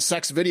and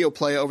sex video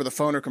play over the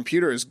phone or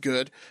computer is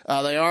good.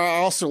 They are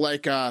also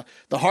like the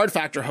Hard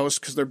Factor host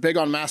because they're big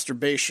on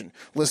masturbation,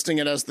 listing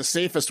it as the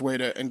safest way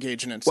to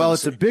engage in intimacy. Well,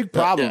 it's a big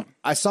problem. Yeah.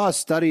 I saw a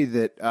study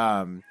that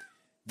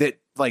that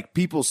like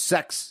people's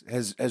sex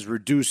has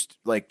reduced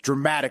like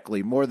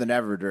dramatically more than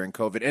ever during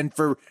COVID, and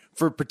for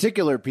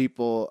particular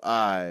people,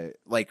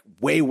 like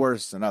way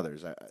worse than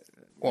others.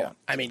 Well,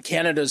 I mean,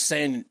 Canada's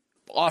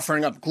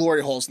offering up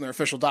glory holes in their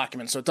official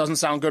documents, so it doesn't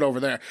sound good over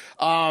there.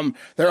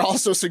 They're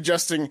also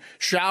suggesting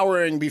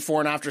showering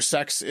before and after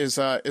sex is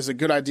a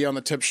good idea on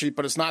the tip sheet,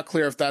 but it's not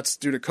clear if that's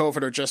due to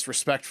COVID or just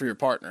respect for your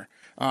partner.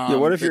 Yeah,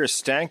 what if you're a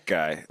stank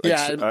guy?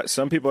 Like,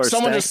 some people are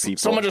stank people.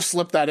 Someone just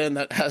slipped that in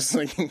that has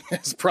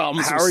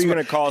problems. How are you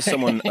going to call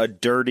someone a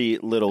dirty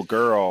little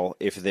girl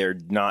if they're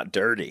not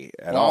dirty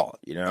at all?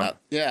 You know?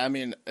 Yeah, I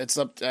mean, it's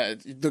up.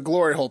 The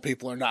glory hole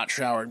people are not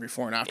showering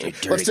before and after.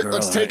 Hey,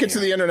 Let's take it to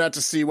the internet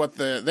to see what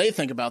they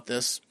think about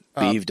this.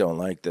 Beeve don't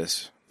like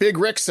this. Big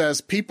Rick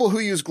says people who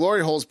use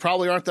glory holes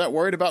probably aren't that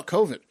worried about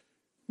COVID.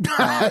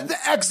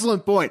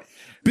 Excellent point,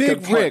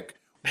 Big point. Rick.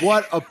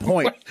 What a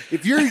point!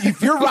 If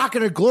you're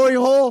rocking a glory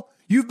hole,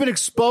 you've been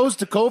exposed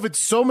to COVID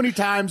so many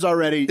times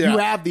already. Yeah, You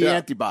have the yeah.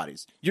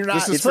 antibodies. You're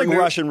not. It's like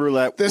Russian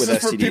roulette This with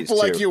is STDs for people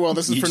like too. you, Will.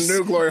 This is for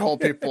new glory hole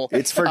people.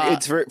 It's for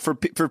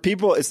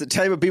people. It's the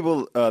type of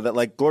people that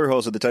like glory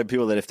holes are the type of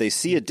people that if they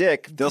see a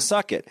dick, they'll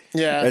suck it.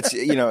 Yeah. It's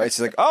it's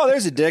like, oh,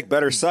 there's a dick,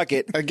 better suck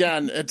it.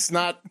 Again, it's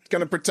not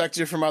going to protect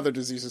you from other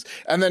diseases.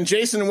 And then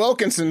Jason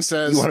Wilkinson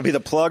says, You want to be the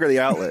plug or the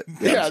outlet?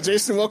 yeah,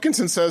 Jason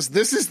Wilkinson says,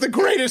 this is the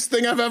greatest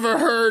thing I've ever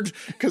heard.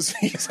 Because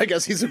I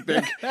guess he's a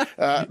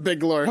big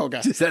glory hole guy.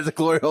 Just has a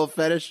glory hole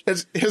fetish.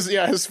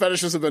 His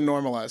fetishes have been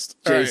normalized.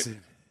 All right.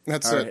 Jason.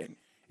 That's All it. right.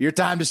 Your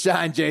time to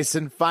shine,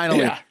 Jason.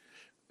 Finally. Yeah.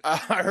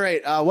 All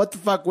right. What the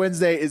Fuck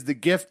Wednesday is the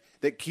gift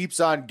that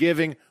keeps on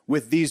giving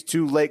with these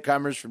two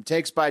latecomers from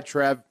Takes by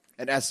Trev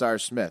and S.R.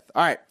 Smith.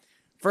 All right.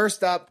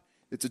 First up,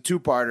 it's a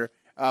two-parter.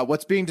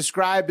 What's being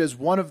described as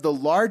one of the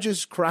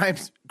largest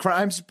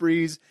crime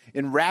sprees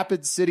in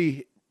Rapid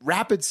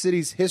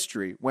City's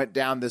history went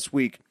down this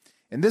week.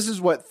 And this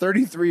is what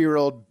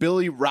 33-year-old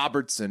Billy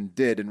Robertson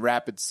did in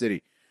Rapid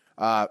City.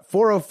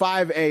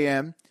 4:05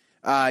 a.m.,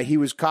 he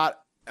was caught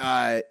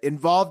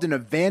involved in a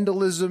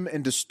vandalism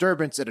and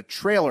disturbance at a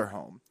trailer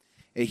home.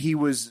 He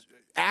was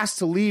asked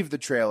to leave the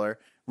trailer,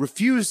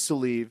 refused to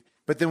leave,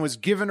 but then was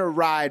given a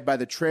ride by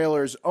the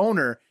trailer's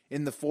owner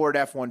in the Ford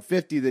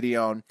F-150 that he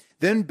owned.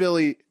 Then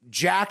Billy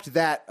jacked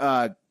that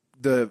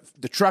the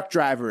truck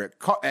driver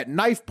at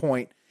knife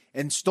point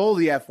and stole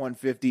the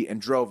F-150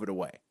 and drove it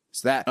away.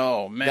 So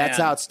that's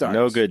how it starts.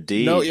 No good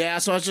deed. No, yeah,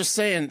 so I was just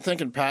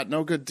thinking, Pat,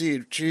 no good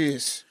deed.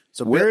 Jeez.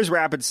 So Where's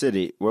Rapid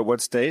City?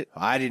 What state?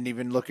 I didn't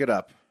even look it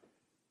up.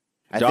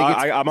 I'm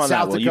on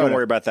that one. You don't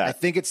worry about that. I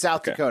think it's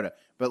South Dakota,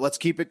 but let's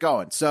keep it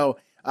going. So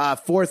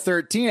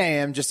 4:13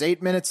 a.m., just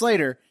 8 minutes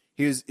later,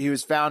 he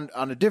was found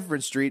on a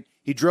different street.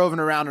 He drove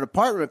around an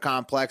apartment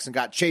complex and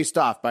got chased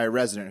off by a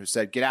resident who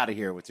said, "Get out of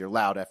here with your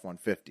loud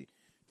F-150."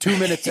 2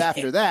 minutes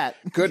after that,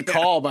 Good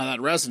call by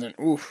that resident.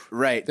 Oof.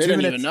 right? They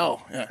didn't even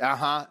know.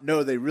 Yeah.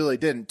 No, they really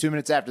didn't. 2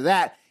 minutes after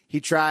that, he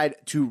tried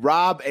to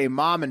rob a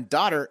mom and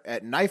daughter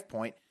at knife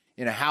point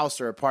in a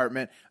house or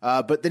apartment,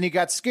 but then he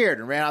got scared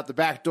and ran out the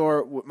back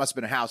door. Must have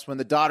been a house when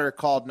the daughter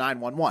called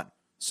 911.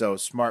 So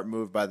smart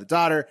move by the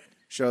daughter.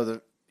 Show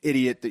the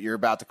idiot that you're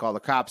about to call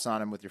the cops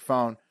on him with your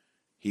phone.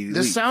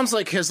 This sounds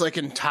like his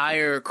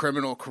entire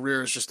criminal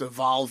career is just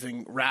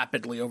evolving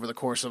rapidly over the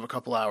course of a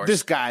couple hours.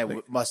 This guy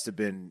must have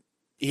been.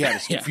 He had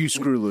a few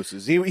screw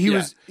looses. He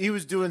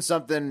was doing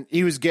something.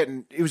 He was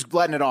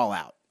letting it all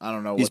out. I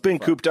don't know. He's been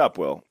cooped up,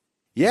 Will.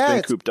 Yeah,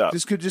 He's been cooped up.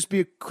 This could just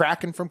be a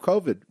cracking from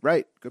COVID.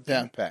 Right. Good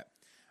point, Pat.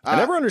 I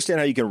never understand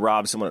how you can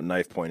rob someone at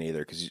knife point either,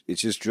 because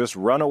it's just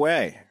run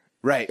away.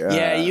 Right.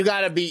 Yeah, you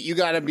gotta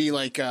be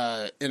like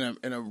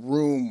in a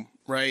room,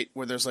 right,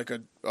 where there's like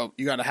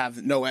you gotta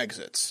have no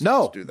exits.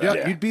 No, to do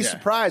that. you'd be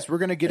surprised. We're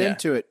gonna get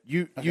into it.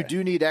 You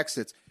do need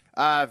exits.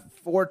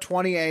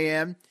 4:20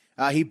 a.m.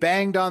 He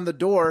banged on the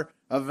door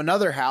of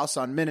another house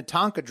on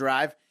Minnetonka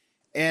Drive,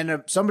 and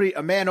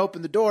a man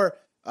opened the door.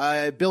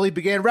 Billy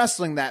began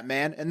wrestling that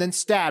man and then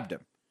stabbed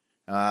him.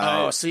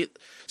 See,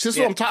 this is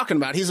what I'm talking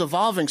about. He's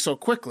evolving so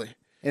quickly.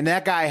 And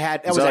that guy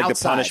was like outside.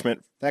 the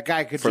punishment that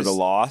guy could for the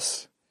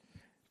loss?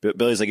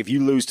 Billy's like, if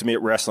you lose to me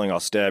at wrestling, I'll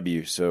stab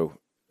you. So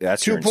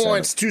that's 2 your incentive.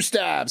 points, 2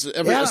 stabs.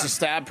 That's a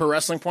stab per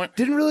wrestling point.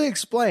 Didn't really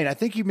explain. I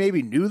think he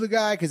maybe knew the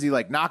guy because he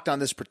like knocked on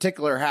this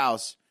particular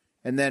house,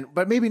 and then,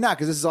 but maybe not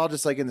because this is all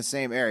just like in the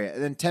same area.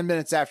 And then 10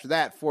 minutes after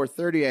that,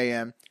 4:30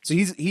 a.m. So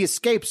he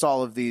escapes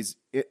all of these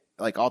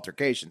like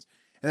altercations,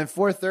 and then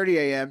 4:30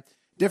 a.m.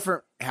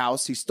 different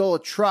house. He stole a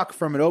truck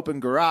from an open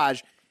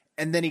garage,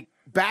 and then he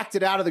backed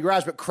it out of the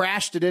garage, but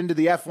crashed it into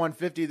the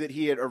F-150 that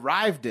he had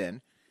arrived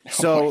in.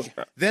 So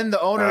then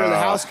the owner of the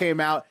house came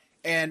out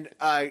and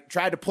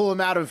tried to pull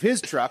him out of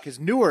his truck, his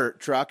newer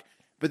truck.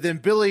 But then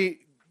Billy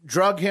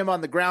drug him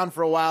on the ground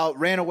for a while,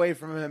 ran away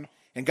from him,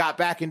 and got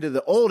back into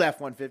the old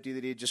F-150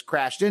 that he had just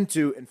crashed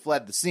into and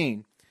fled the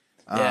scene.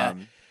 Yeah.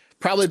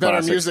 Probably better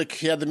classic. music.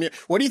 He had the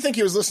What do you think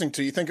he was listening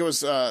to? You think it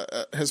was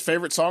his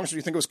favorite songs, or do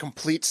you think it was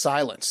complete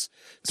silence?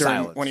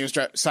 Silence. When he was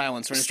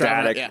driving.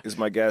 Static Yeah. is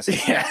my guess.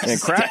 Yes. And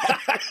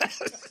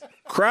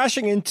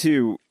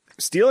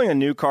stealing a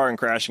new car and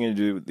crashing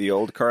into the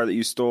old car that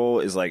you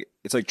stole is like,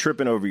 it's like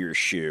tripping over your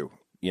shoe.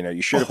 You know,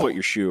 you should have put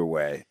your shoe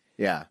away.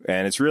 Yeah.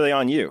 And it's really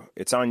on you.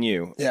 It's on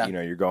you. Yeah. You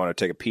know, you're going to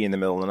take a pee in the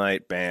middle of the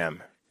night.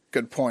 Bam.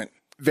 Good point.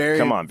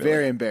 Come on, Billy.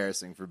 Very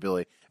embarrassing for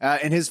Billy.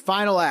 In his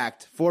final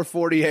act,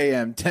 4:40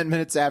 a.m., 10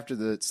 minutes after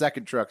the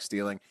second truck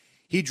stealing,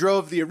 he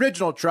drove the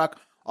original truck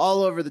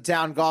all over the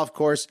town golf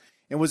course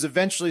and was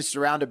eventually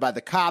surrounded by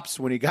the cops.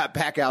 When he got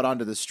back out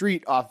onto the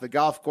street off the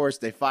golf course,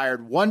 they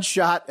fired one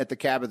shot at the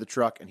cab of the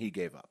truck, and he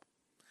gave up.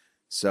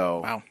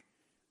 So,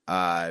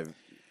 Wow.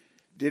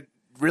 It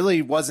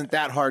really wasn't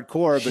that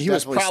hardcore, but He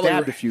was definitely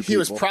stabbed a few people. He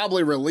was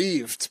probably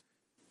relieved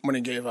when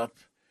he gave up.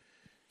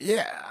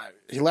 Yeah.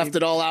 He left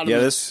it all out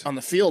on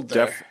the field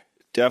there.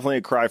 Definitely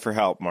a cry for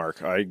help,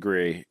 Mark. I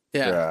agree.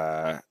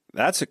 Yeah.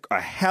 That's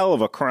a hell of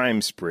a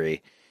crime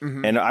spree.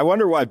 Mm-hmm. And I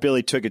wonder why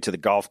Billy took it to the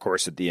golf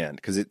course at the end,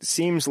 because it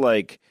seems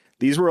like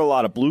these were a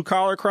lot of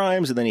blue-collar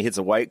crimes, and then he hits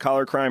a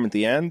white-collar crime at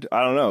the end.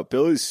 I don't know.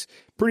 Billy's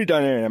pretty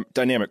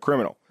dynamic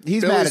criminal.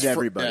 He's Billy's mad at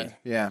everybody.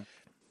 Yeah.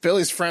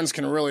 Billy's friends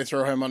can really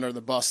throw him under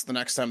the bus the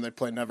next time they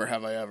play Never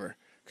Have I Ever,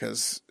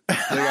 because they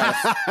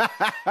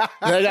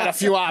got a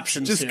few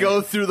options. Just here.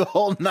 go through the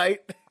whole night.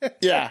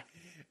 Yeah.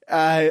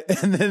 And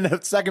then the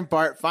second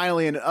part,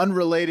 finally, an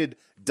unrelated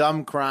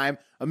dumb crime.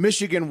 A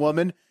Michigan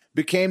woman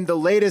became the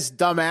latest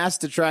dumbass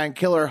to try and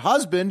kill her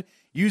husband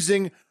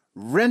using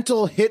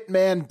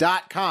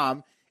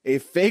rentalhitman.com, a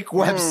fake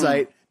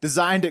website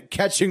designed at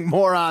catching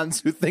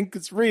morons who think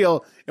it's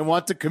real and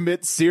want to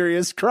commit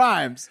serious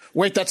crimes.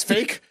 Wait, that's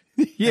fake?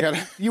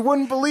 Yeah, you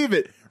wouldn't believe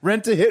it.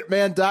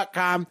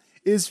 Rentahitman.com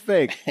is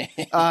fake.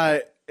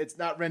 It's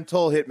not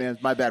rental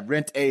hitman. My bad.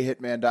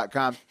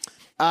 Rentahitman.com.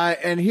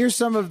 And here's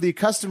some of the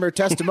customer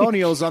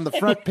testimonials on the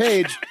front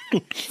page.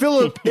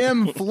 Philip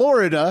M.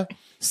 Florida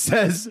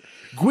says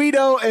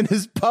Guido and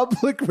his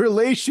public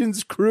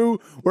relations crew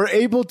were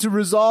able to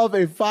resolve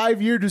a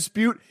 5-year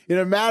dispute in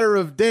a matter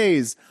of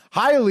days.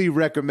 Highly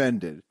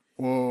recommended.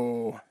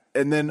 Whoa.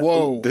 And then,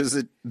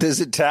 There's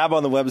a tab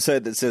on the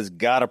website that says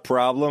 "Got a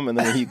problem," and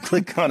then when you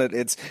click on it,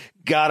 it's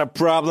 "Got a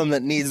problem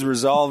that needs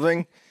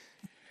resolving."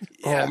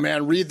 Oh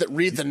man, read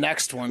the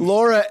next one.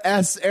 Laura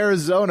S.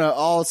 Arizona,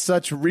 all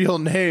such real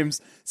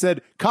names,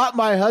 said, caught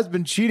my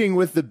husband cheating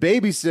with the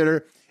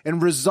babysitter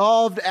and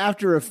resolved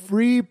after a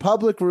free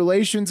public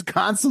relations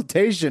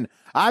consultation.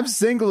 I'm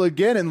single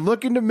again and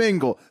looking to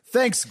mingle.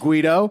 Thanks,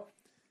 Guido.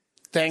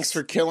 Thanks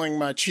for killing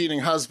my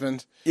cheating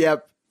husband.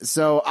 Yep.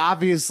 So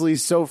obviously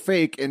so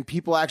fake, and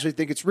people actually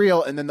think it's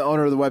real, and then the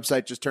owner of the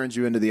website just turns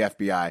you into the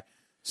FBI.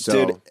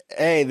 So, Dude,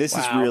 hey, this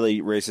is really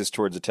racist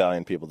towards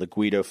Italian people. The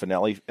Guido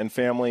Finelli and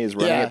family is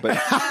running it,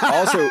 but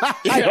also,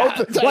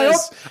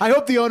 I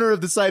hope the owner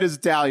of the site is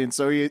Italian,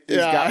 so he's got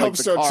I like hope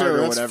the so card too. or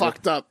That's whatever.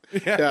 fucked up.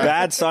 Yeah.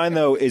 bad sign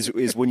though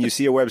is when you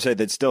see a website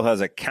that still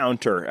has a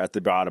counter at the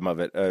bottom of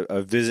it,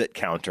 a visit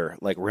counter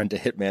like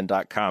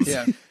rentahitman.com.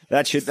 Yeah.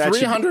 that should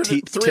 300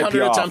 tip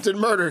you off. attempted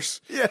murders.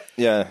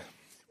 Yeah.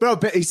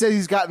 But he said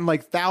he's gotten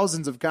like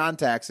thousands of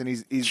contacts, and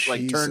he's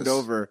like turned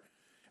over.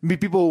 I mean,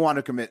 people who want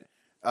to commit,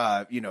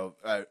 grabbing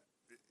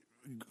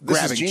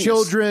genius.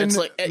 children. It's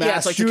like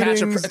mass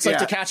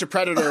to catch a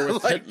predator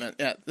with Hitman.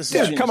 Yeah, this is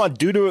Dude, genius. come on.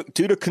 Due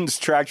to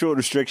contractual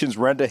restrictions,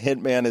 Rent a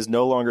Hitman is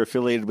no longer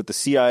affiliated with the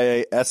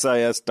CIA,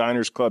 SIS,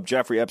 Diners Club,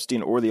 Jeffrey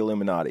Epstein, or the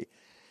Illuminati.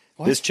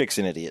 This chick's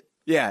an idiot.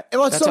 Yeah,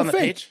 well, it's That's so on the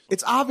fake. page?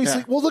 It's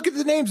obviously well. Look at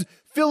the names: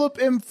 Philip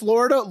M.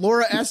 Florida,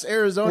 Laura S.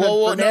 Arizona.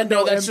 Well,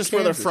 Fernando that's M. just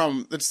where they're Kansas.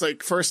 from. It's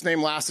like first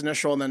name, last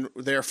initial, and then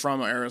they're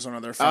from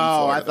Arizona. They're from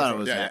Oh, Florida. I thought They're it from-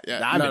 was that.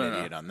 Yeah, I'm no, an no,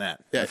 idiot on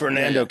that. Yeah,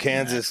 Fernando,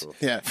 Kansas.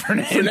 Yeah,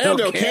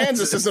 Fernando,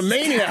 Kansas is a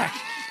maniac.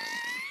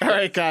 All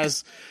right,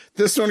 guys.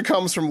 This one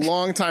comes from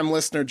longtime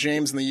listener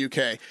James in the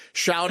UK.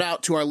 Shout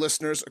out to our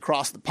listeners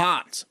across the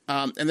pond.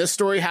 And this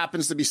story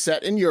happens to be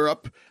set in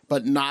Europe,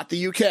 but not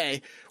the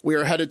UK. We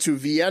are headed to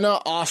Vienna,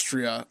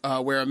 Austria,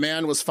 where a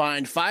man was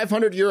fined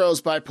 500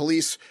 euros by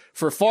police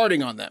for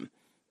farting on them.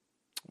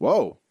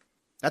 Whoa,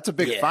 that's a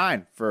big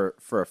fine for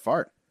a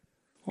fart.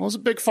 Well, it was a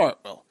big fart,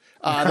 Will.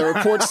 The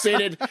report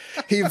stated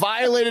he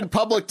violated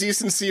public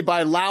decency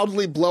by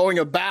loudly blowing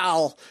a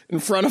bowel in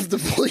front of the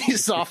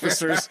police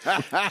officers.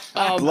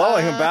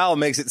 Blowing a bowel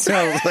makes it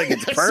sound like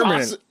it's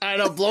permanent. Awesome. I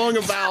know, blowing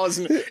a bowel is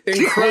an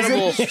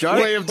incredible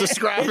way of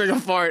describing a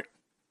fart.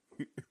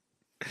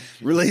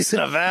 Releasing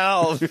a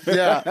valve.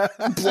 Yeah,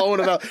 blowing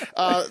it up.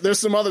 There's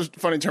some other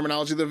funny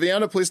terminology. The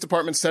Vienna Police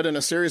Department said in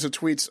a series of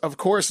tweets, of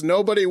course,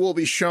 nobody will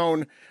be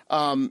shown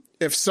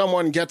if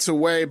someone gets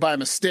away by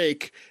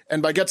mistake.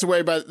 And by gets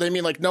away by, they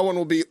mean like no one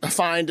will be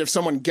fined if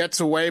someone gets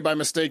away by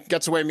mistake.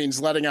 Gets away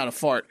means letting out a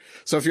fart.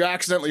 So if you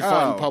accidentally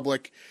fart in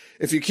public,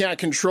 if you can't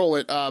control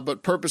it,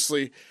 but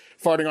purposely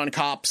farting on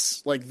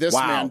cops like this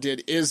man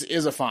did is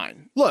a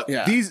fine. Look,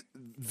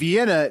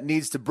 Vienna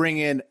needs to bring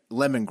in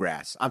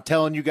lemongrass. I'm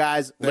telling you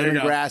guys,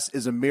 lemongrass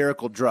is a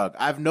miracle drug.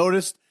 I've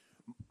noticed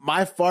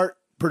my fart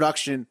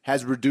production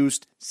has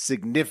reduced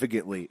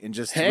significantly in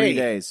just 3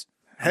 days.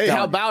 Hey,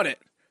 how about it?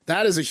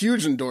 That is a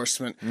huge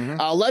endorsement.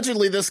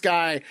 Allegedly, this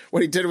guy,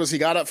 what he did was he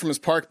got up from his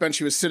park bench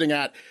he was sitting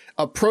at,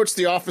 approached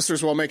the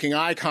officers while making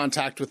eye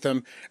contact with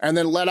them, and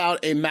then let out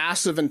a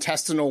massive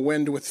intestinal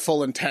wind with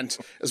full intent,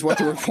 is what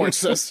the report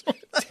says.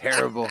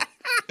 Terrible.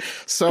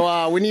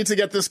 So we need to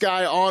get this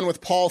guy on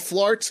with Paul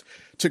Flart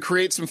to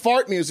create some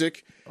fart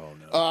music. Oh,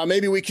 no.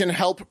 Maybe we can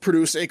help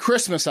produce a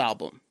Christmas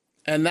album.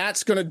 And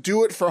that's going to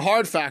do it for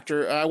Hard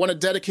Factor. I want to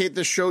dedicate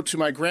this show to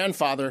my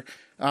grandfather,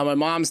 my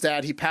mom's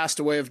dad. He passed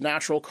away of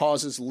natural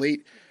causes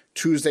late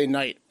Tuesday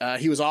night.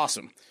 He was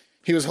awesome.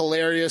 He was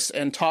hilarious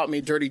and taught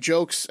me dirty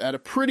jokes at a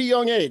pretty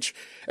young age.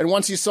 And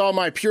once he saw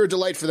my pure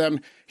delight for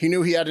them, he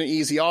knew he had an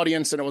easy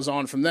audience, and it was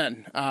on from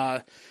then.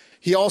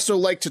 He also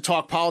liked to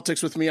talk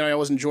politics with me, and I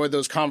always enjoyed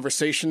those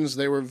conversations.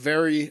 They were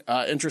very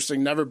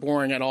interesting, never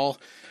boring at all.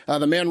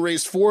 The man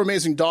raised 4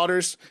 amazing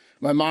daughters,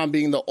 my mom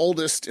being the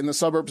oldest in the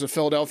suburbs of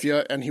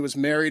Philadelphia, and he was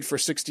married for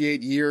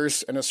 68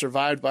 years and is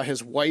survived by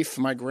his wife,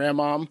 my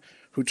grandmom,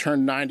 who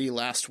turned 90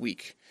 last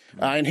week.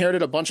 I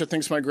inherited a bunch of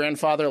things from my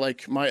grandfather,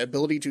 like my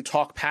ability to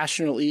talk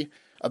passionately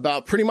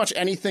about pretty much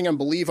anything and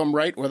believe I'm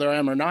right, whether I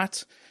am or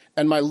not,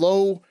 and my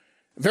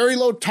very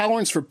low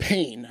tolerance for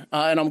pain.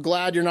 And I'm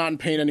glad you're not in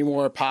pain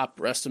anymore, Pop.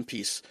 Rest in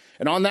peace.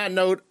 And on that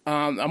note,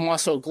 I'm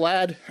also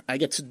glad I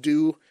get to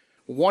do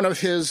one of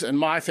his and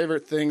my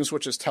favorite things,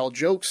 which is tell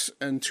jokes.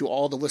 And to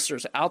all the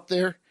listeners out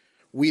there,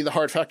 we, the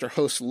Hard Factor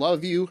hosts,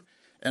 love you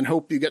and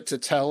hope you get to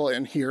tell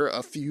and hear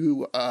a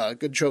few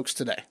good jokes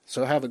today.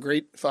 So have a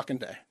great fucking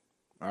day.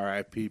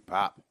 R.I.P.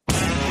 Pop.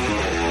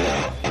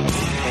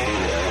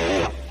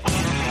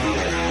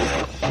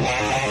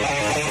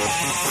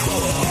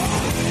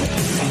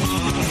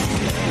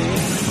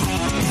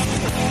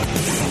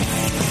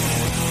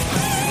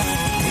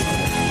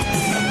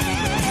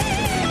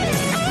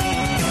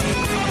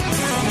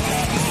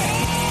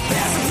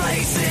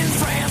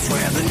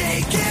 Where the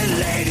naked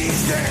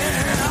ladies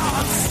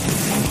dance.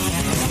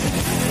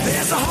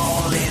 There's a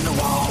hole in the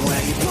wall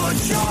where you put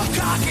your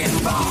cock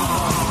and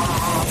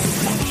balls.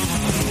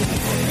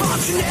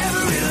 But you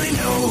never really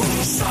know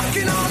who's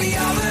sucking on the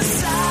other